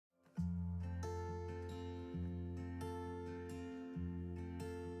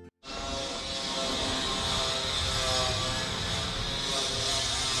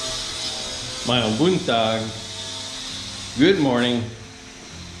Mayong buntag. Good morning.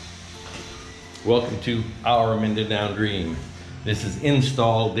 Welcome to our Mindanao Dream. This is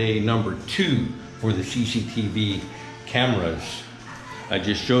install day number 2 for the CCTV cameras. I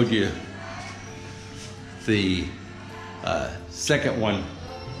just showed you the second one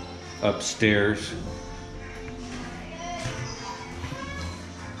upstairs.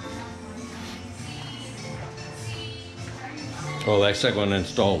 Oh, that second one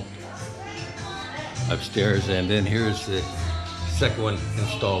installed upstairs, and then here's the second one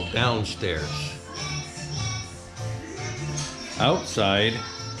installed downstairs. Outside,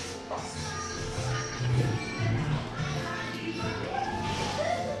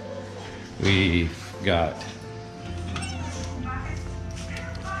 we've got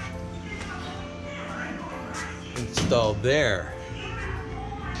installed there,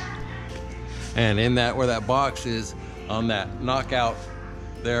 and in that, where that box is, on that knockout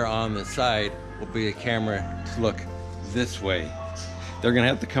there on the side, will be a camera to look this way. They're gonna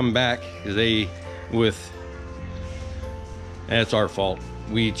have to come back because that's our fault.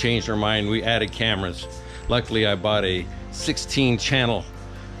 We changed our mind, we added cameras. Luckily I bought a 16 channel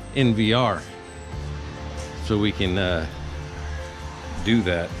NVR so we can do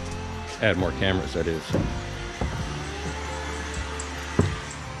that, add more cameras, that is.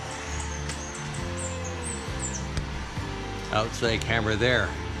 Outside camera there,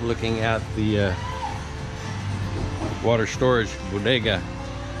 looking at the water storage bodega,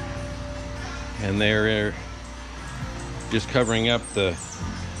 and they're just covering up the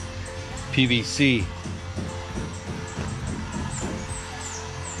PVC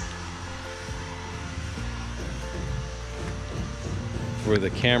for the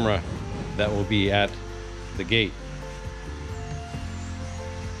camera that will be at the gate.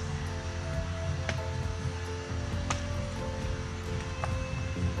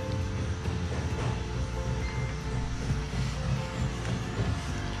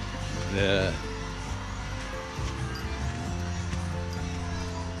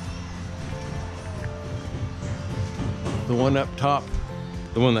 The one up top,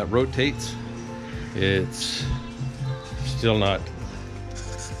 the one that rotates, it's still not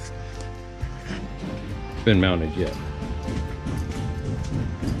been mounted yet.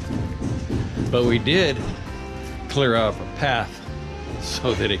 But we did clear off a path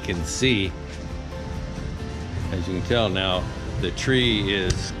so that it can see. As you can tell now, the tree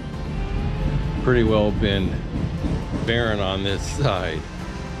is pretty well been barren on this side,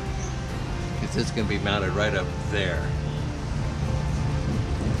 because it's going to be mounted right up there.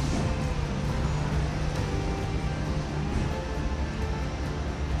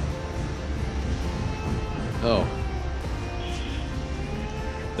 Oh,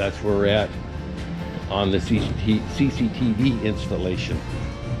 that's where we're at on the CCTV installation.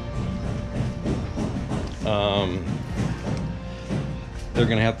 They're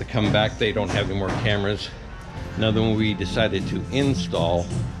gonna have to come back. They don't have any more cameras. Another one we decided to install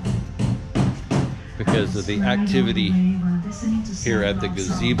because of the activity here at the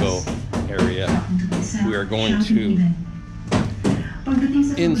gazebo area. We are going to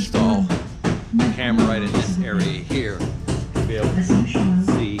install a camera right in this area here to be able to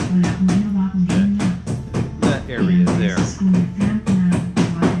see that area there.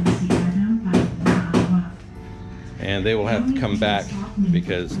 And they will have to come back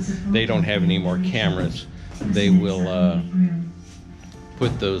because they don't have any more cameras. They will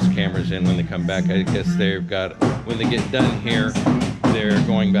put those cameras in when they come back. I guess they've got, when they get done here, they're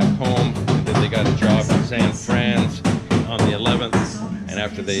going back home, and then they got a job in San Francisco on the 11th, and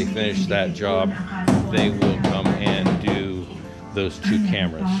after they finish that job, they will come and do those 2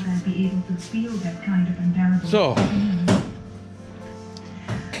 cameras. So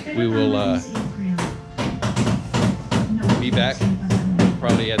we will be back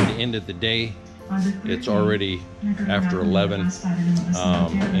probably at the end of the day. It's already after 11,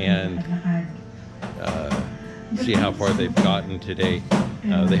 and see how far they've gotten today.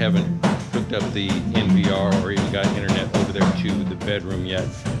 They haven't hooked up the NVR or even got internet over there to the bedroom yet,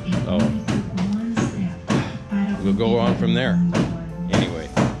 so we'll go on from there. Anyway,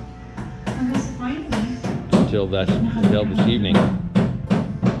 until this evening.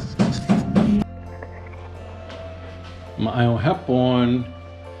 Maayong hapon.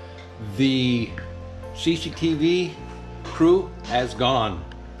 The CCTV crew has gone.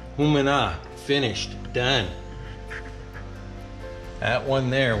 Humana, finished, done. That one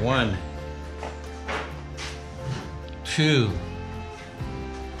there, 1, 2.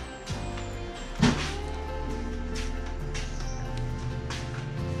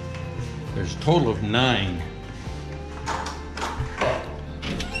 There's a total of 9.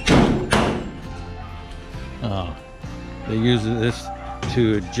 They use this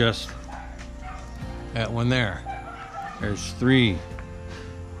to adjust that one there. There's 3.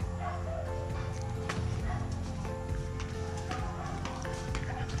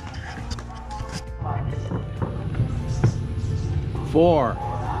 4.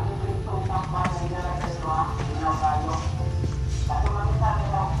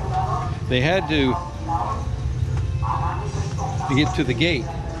 They had to get to the gate.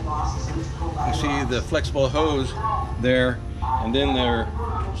 You see the flexible hose there, and then there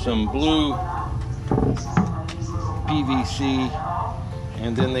are some blue PVC,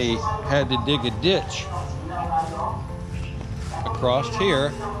 and then they had to dig a ditch across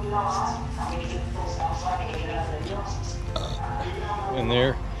here, and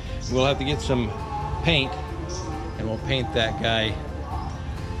there we'll have to get some paint, and we'll paint that guy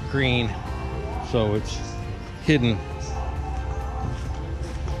green so it's hidden.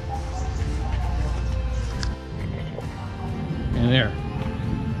 And there,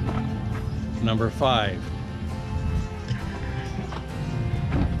 number 5.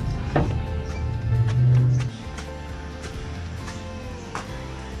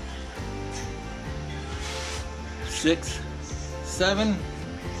 Six, 7.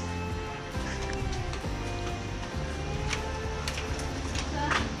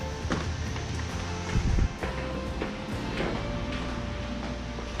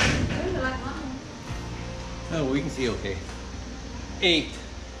 Oh, we can see okay. 8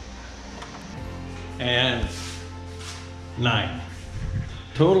 and 9.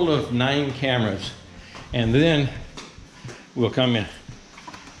 Total of 9 cameras. And then we'll come in.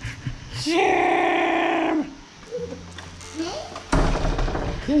 Sam!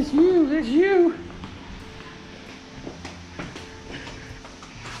 That's you, that's you.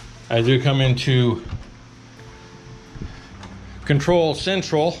 As we come into Control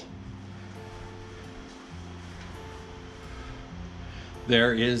Central,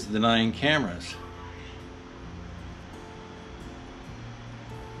 there is the 9 cameras.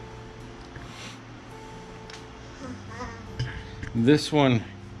 This one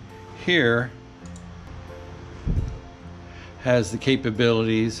here has the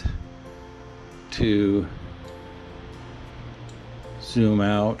capabilities to zoom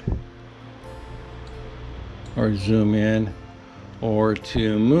out or zoom in or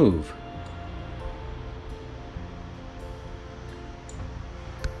to move.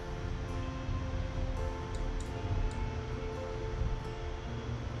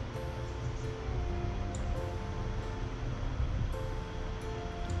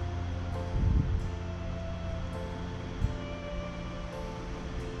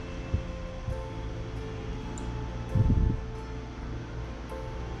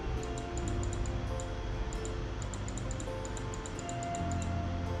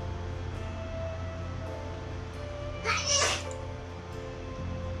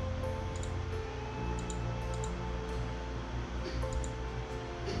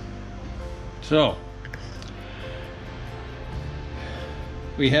 So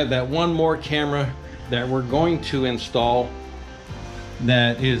we have that one more camera that we're going to install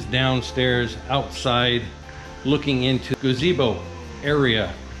that is downstairs outside looking into gazebo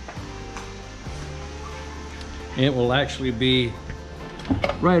area. It will actually be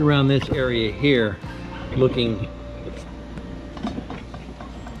right around this area here, looking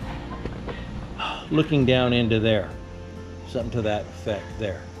down into there. Something to that effect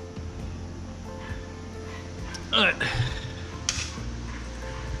there.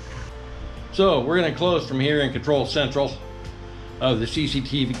 So we're going to close from here in Control Central of the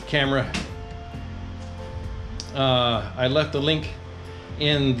CCTV camera. I left the link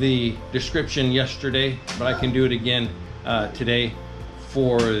in the description yesterday, but I can do it again today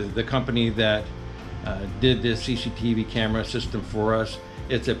for the company that did this CCTV camera system for us.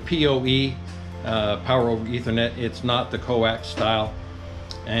 It's a POE, Power over Ethernet. It's not the coax style,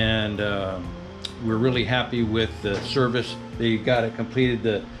 and we're really happy with the service. They got it completed,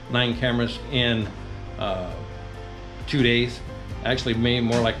 the 9 cameras, in 2 days. Actually, maybe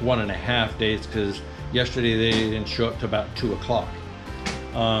more like 1.5 days, because yesterday they didn't show up to about 2 o'clock.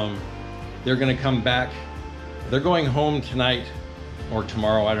 They're going to come back. They're going home tonight or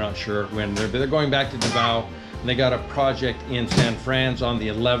tomorrow. I'm not sure when. They're going back to Davao, and they got a project in San Fran's on the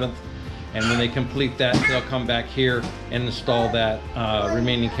 11th. And when they complete that, they'll come back here and install that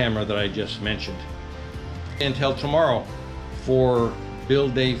remaining camera that I just mentioned. Until tomorrow for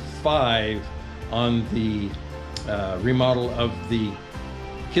build day 5 on the remodel of the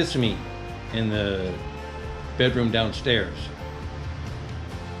Kissimmee in the bedroom downstairs.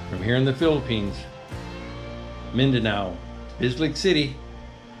 From here in the Philippines, Mindanao, Bislig City,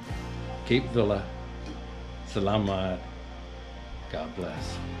 Cape Villa, Salamat. God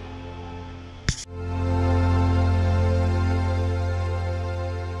bless.